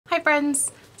Hi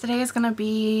friends! Today is gonna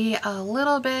be a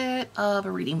little bit of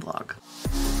a reading vlog.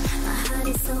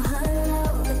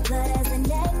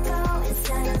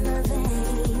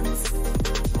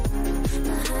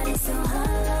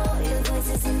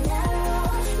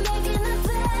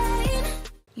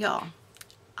 Y'all,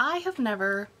 I have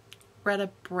never read a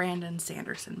Brandon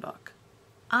Sanderson book.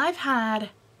 I've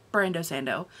had Brando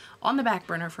Sando on the back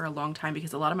burner for a long time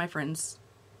because a lot of my friends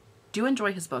do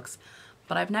enjoy his books,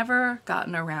 but I've never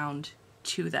gotten around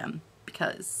to them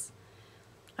because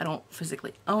I don't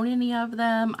physically own any of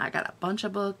them. I got a bunch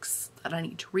of books that I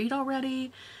need to read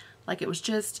already. Like it was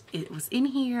in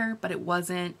here, but it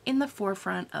wasn't in the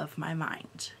forefront of my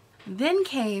mind. Then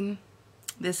came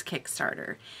this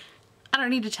Kickstarter. I don't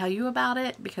need to tell you about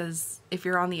it because if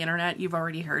you're on the internet, you've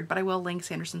already heard, but I will link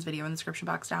Sanderson's video in the description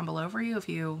box down below for you if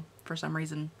you, for some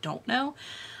reason, don't know.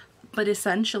 But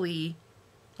essentially,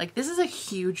 like, this is a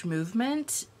huge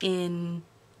movement in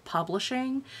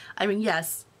publishing. I mean,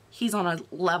 yes, he's on a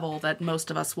level that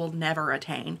most of us will never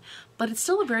attain, but it's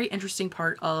still a very interesting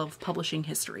part of publishing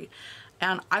history.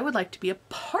 And I would like to be a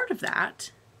part of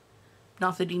that.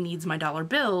 Not that he needs my dollar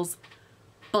bills,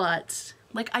 but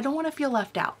like, I don't want to feel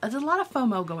left out. There's a lot of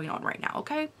FOMO going on right now,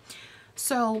 okay?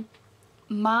 So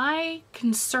my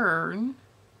concern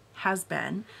has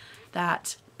been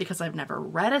that because I've never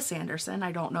read a Sanderson,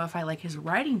 I don't know if I like his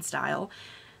writing style,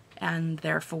 and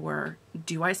therefore,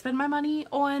 do I spend my money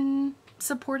on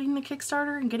supporting the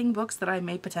Kickstarter and getting books that I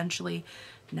may potentially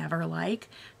never like?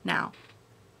 Now,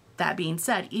 that being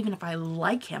said, even if I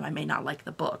like him, I may not like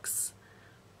the books.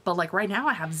 But like right now,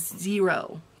 I have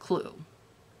zero clue.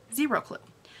 Zero clue.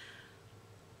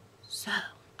 So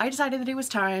I decided that it was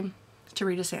time to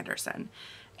read a Sanderson.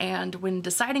 And when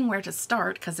deciding where to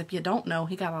start, because if you don't know,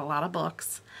 he got a lot of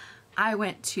books, I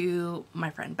went to my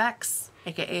friend Bex,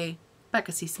 aka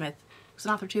Becca C. Smith, who's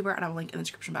an Authortuber, and I will link in the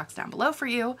description box down below for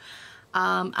you.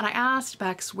 And I asked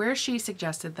Bex where she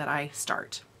suggested that I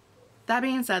start. That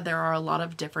being said, there are a lot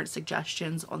of different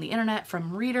suggestions on the internet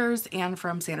from readers and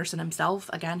from Sanderson himself.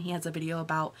 Again, he has a video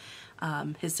about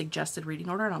his suggested reading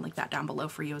order, and I'll link that down below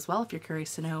for you as well if you're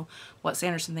curious to know what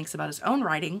Sanderson thinks about his own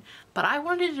writing. But I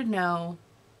wanted to know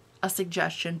a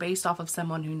suggestion based off of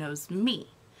someone who knows me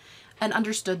and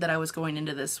understood that I was going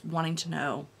into this wanting to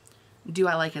know, do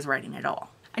I like his writing at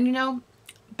all? And you know,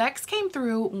 Bex came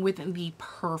through with the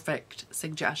perfect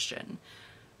suggestion.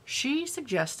 She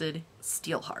suggested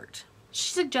Steelheart.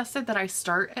 She suggested that I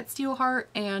start at Steelheart,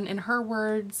 and in her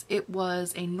words, it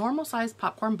was a normal-sized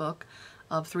popcorn book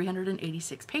of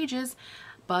 386 pages,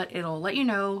 but it'll let you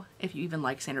know if you even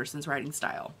like Sanderson's writing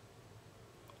style.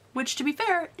 Which, to be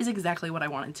fair, is exactly what I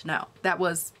wanted to know. That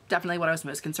was definitely what I was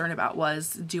most concerned about,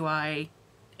 was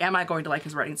am I going to like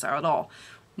his writing style at all?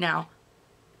 Now,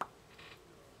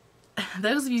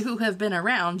 those of you who have been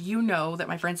around, you know that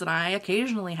my friends and I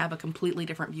occasionally have a completely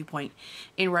different viewpoint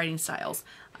in writing styles.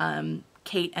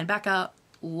 Kate and Becca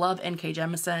love N.K.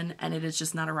 Jemisin, and it is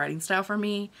just not a writing style for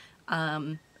me.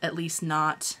 At least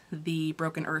not the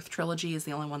Broken Earth trilogy is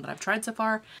the only one that I've tried so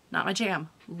far. Not my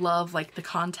jam. Love like the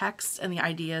context and the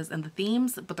ideas and the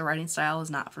themes, but the writing style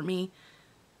is not for me.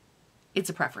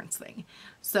 It's a preference thing.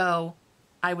 So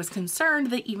I was concerned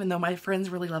that even though my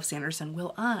friends really love Sanderson,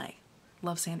 will I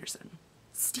love Sanderson?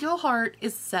 Steelheart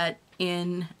is set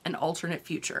in an alternate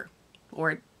future, or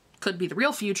it could be the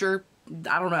real future.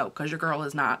 I don't know, because your girl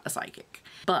is not a psychic.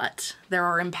 But there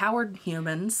are empowered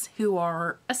humans who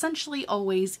are essentially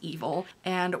always evil,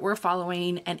 and we're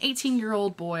following an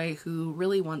 18-year-old boy who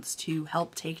really wants to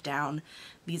help take down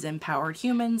these empowered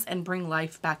humans and bring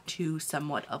life back to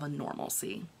somewhat of a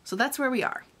normalcy. So that's where we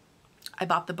are. I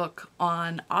bought the book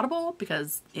on Audible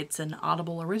because it's an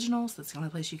Audible original, so that's the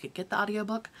only place you could get the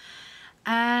audiobook.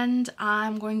 And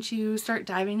I'm going to start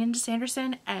diving into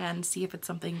Sanderson and see if it's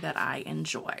something that I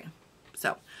enjoy.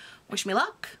 So, wish me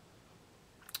luck.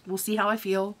 We'll see how I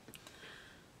feel,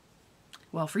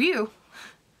 well, for you,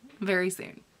 very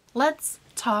soon. Let's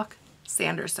talk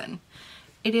Sanderson.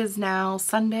 It is now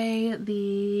Sunday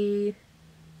the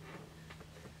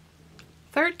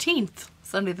 13th.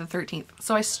 Sunday the 13th.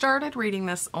 So I started reading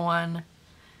this on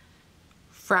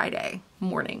Friday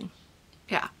morning.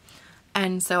 Yeah.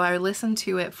 And so I listened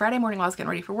to it Friday morning while I was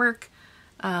getting ready for work,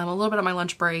 a little bit on my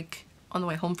lunch break, on the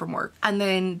way home from work, and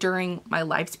then during my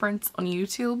live sprints on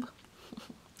YouTube.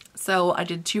 So I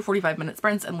did 2 45-minute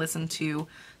sprints and listened to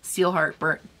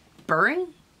Steelheart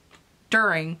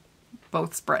during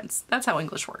both sprints. That's how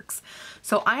English works.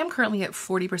 So I am currently at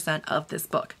 40% of this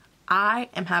book. I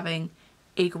am having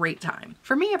a great time.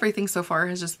 For me, everything so far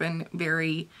has just been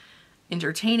very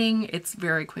entertaining. It's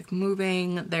very quick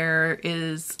moving. There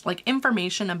is like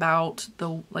information about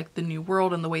the new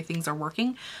world and the way things are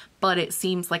working, but it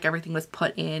seems like everything was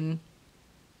put in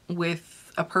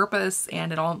with a purpose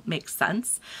and it all makes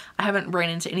sense. I haven't ran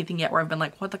into anything yet where I've been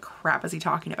like, what the crap is he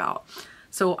talking about?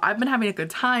 So I've been having a good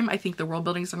time. I think the world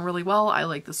building's done really well. I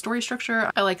like the story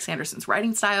structure. I like Sanderson's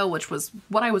writing style, which was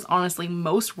what I was honestly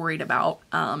most worried about,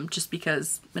 just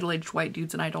because middle-aged white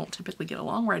dudes and I don't typically get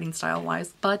along writing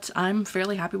style-wise, but I'm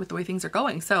fairly happy with the way things are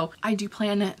going. So I do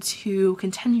plan to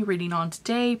continue reading on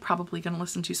today, probably gonna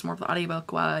listen to some more of the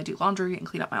audiobook while I do laundry and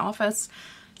clean up my office.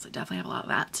 So I definitely have a lot of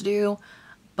that to do,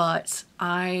 but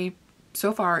I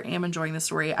so far am enjoying the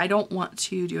story. I don't want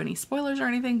to do any spoilers or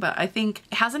anything, but I think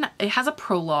it has a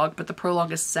prologue, but the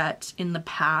prologue is set in the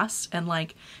past, and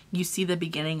like you see the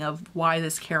beginning of why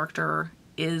this character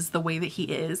is the way that he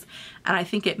is, and I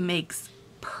think it makes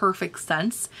perfect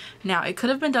sense. Now, it could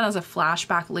have been done as a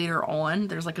flashback later on.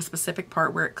 There's like a specific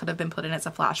part where it could have been put in as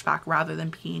a flashback rather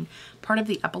than being part of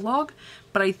the epilogue,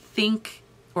 but I think,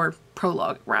 or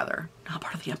prologue rather, not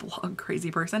part of the epilogue,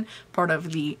 crazy person, part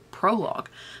of the prologue.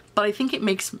 But I think it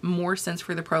makes more sense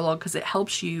for the prologue because it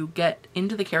helps you get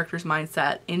into the character's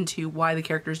mindset, into why the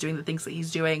character is doing the things that he's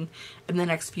doing in the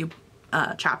next few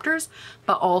chapters,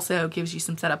 but also gives you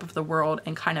some setup of the world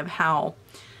and kind of how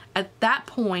at that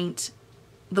point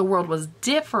the world was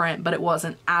different, but it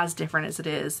wasn't as different as it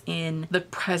is in the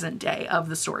present day of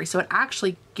the story. So it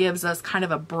actually gives us kind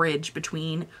of a bridge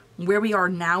between where we are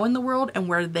now in the world and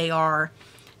where they are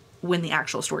when the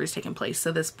actual story is taking place.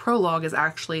 So this prologue is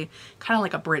actually kind of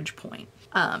like a bridge point.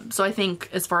 So I think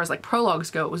as far as like prologues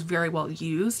go, it was very well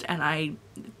used, and I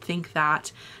think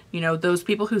that, you know, those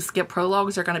people who skip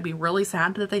prologues are going to be really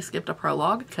sad that they skipped a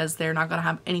prologue because they're not going to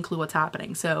have any clue what's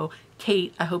happening. So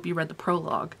Kate, I hope you read the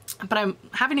prologue. But I'm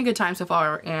having a good time so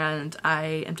far, and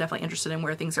I am definitely interested in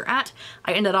where things are at.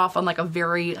 I ended off on like a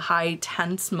very high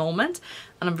tense moment,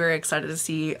 and I'm very excited to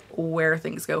see where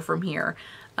things go from here,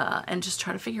 and just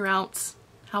try to figure out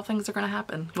how things are going to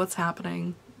happen, what's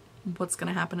happening, what's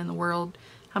going to happen in the world.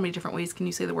 How many different ways can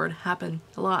you say the word happen?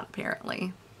 A lot,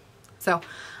 apparently. So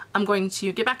I'm going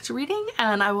to get back to reading,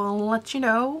 and I will let you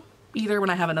know either when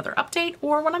I have another update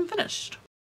or when I'm finished.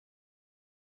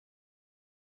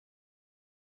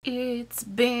 It's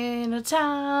been a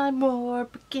time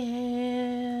warp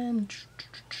again.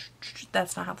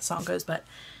 That's not how the song goes, but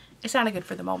it sounded good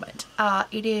for the moment.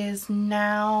 It is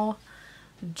now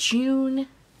June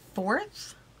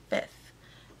 4th? 5th.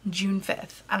 June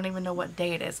 5th. I don't even know what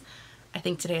day it is. I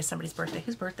think today is somebody's birthday.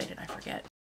 Whose birthday did I forget?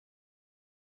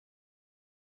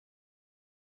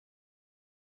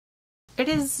 It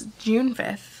is June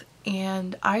 5th,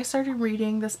 and I started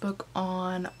reading this book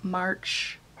on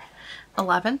March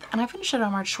 11th, and I finished it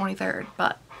on March 23rd,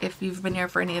 but if you've been here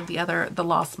for any of the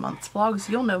Lost Months vlogs,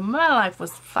 you'll know my life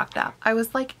was fucked up. I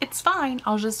was like, it's fine,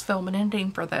 I'll just film an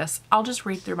ending for this. I'll just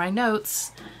read through my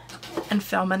notes and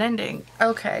film an ending.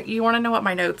 Okay, you want to know what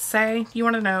my notes say? You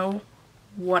want to know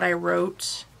what I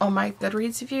wrote on my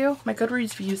Goodreads review? My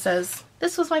Goodreads review says,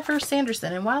 this was my first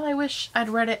Sanderson, and while I wish I'd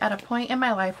read it at a point in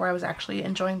my life where I was actually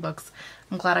enjoying books,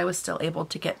 I'm glad I was still able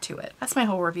to get to it. That's my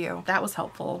whole review. That was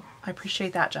helpful. I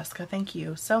appreciate that, Jessica. Thank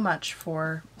you so much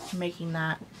for making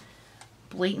that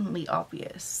blatantly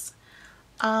obvious.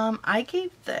 I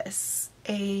gave this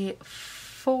a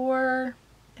 4,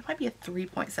 it might be a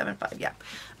 3.75, yeah.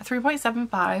 A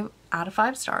 3.75 out of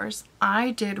 5 stars. I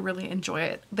did really enjoy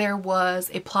it. There was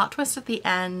a plot twist at the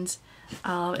end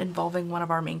involving one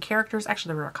of our main characters.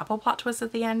 Actually, there were a couple plot twists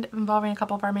at the end involving a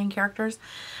couple of our main characters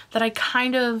that I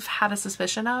kind of had a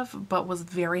suspicion of, but was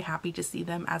very happy to see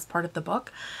them as part of the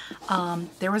book.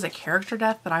 There was a character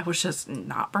death that I was just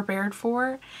not prepared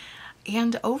for.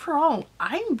 And overall,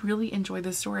 I really enjoyed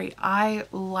this story. I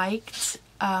liked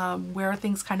where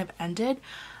things kind of ended.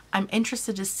 I'm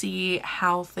interested to see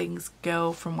how things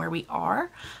go from where we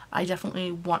are. I definitely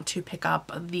want to pick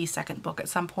up the second book at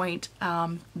some point,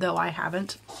 though I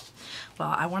haven't. Well,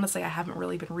 I want to say I haven't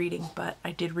really been reading, but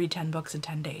I did read 10 books in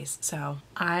 10 days. So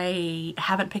I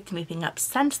haven't picked anything up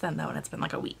since then, though, and it's been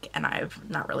like a week, and I've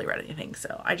not really read anything.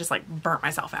 So I just like burnt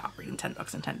myself out reading 10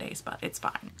 books in 10 days, but it's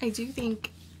fine. I do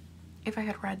think if I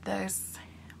had read this,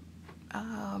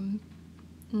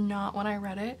 not when I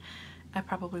read it, I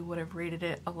probably would have rated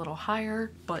it a little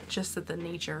higher, but just at the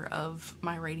nature of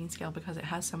my rating scale, because it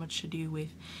has so much to do with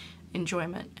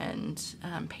enjoyment and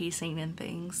pacing and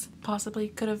things, possibly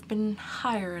could have been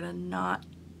higher at a not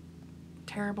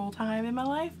terrible time in my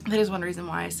life. That is one reason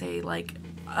why I say, like,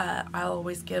 I'll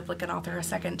always give like an author a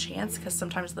second chance, because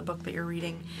sometimes the book that you're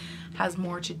reading has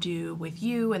more to do with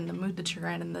you and the mood that you're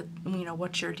in and the, you know,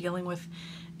 what you're dealing with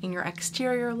in your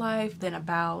exterior life than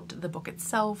about the book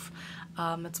itself.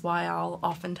 That's why I'll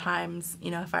oftentimes, you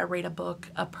know, if I rate a book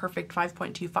a perfect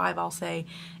 5.25, I'll say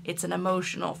it's an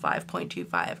emotional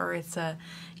 5.25, or it's a,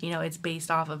 you know, it's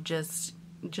based off of just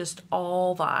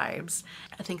all vibes.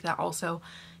 I think that also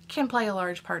can play a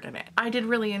large part in it. I did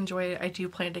really enjoy it. I do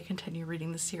plan to continue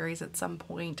reading the series at some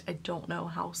point. I don't know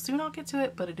how soon I'll get to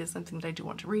it, but it is something that I do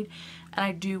want to read, and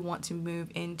I do want to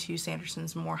move into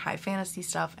Sanderson's more high fantasy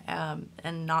stuff,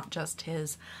 and not just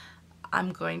his,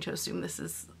 I'm going to assume this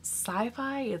is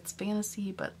sci-fi, it's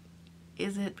fantasy, but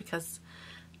is it? Because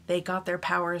they got their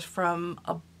powers from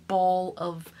a ball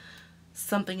of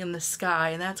something in the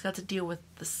sky, and that's got to deal with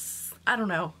this, I don't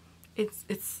know,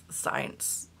 it's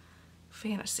science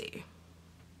fantasy,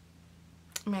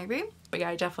 maybe. But yeah,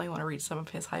 I definitely want to read some of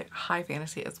his high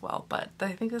fantasy as well, but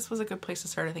I think this was a good place to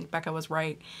start. I think Becca was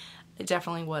right. It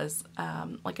definitely was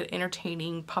like an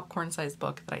entertaining popcorn sized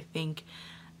book that I think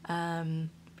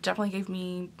definitely gave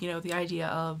me, you know, the idea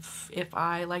of if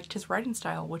I liked his writing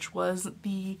style, which was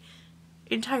the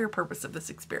entire purpose of this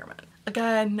experiment.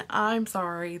 Again, I'm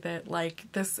sorry that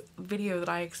like this video that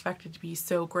I expected to be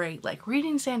so great, like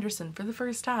reading Sanderson for the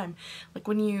first time, like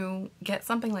when you get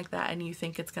something like that and you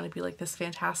think it's going to be like this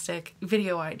fantastic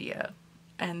video idea,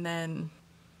 and then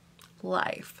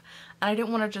life. And I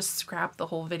didn't want to just scrap the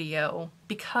whole video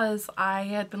because I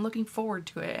had been looking forward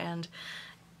to it, and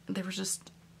there was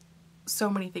just so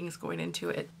many things going into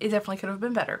it. It definitely could have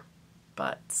been better,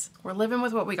 but we're living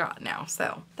with what we got now.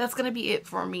 So that's gonna be it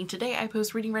for me today. I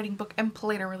post reading, writing, book, and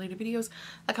planner related videos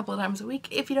a couple of times a week.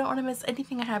 If you don't want to miss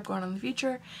anything I have going on in the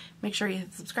future, make sure you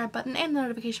hit the subscribe button and the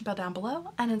notification bell down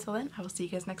below. And until then, I will see you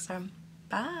guys next time.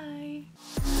 Bye.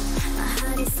 My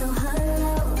heart is so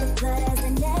hollow, the blood has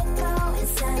an echo.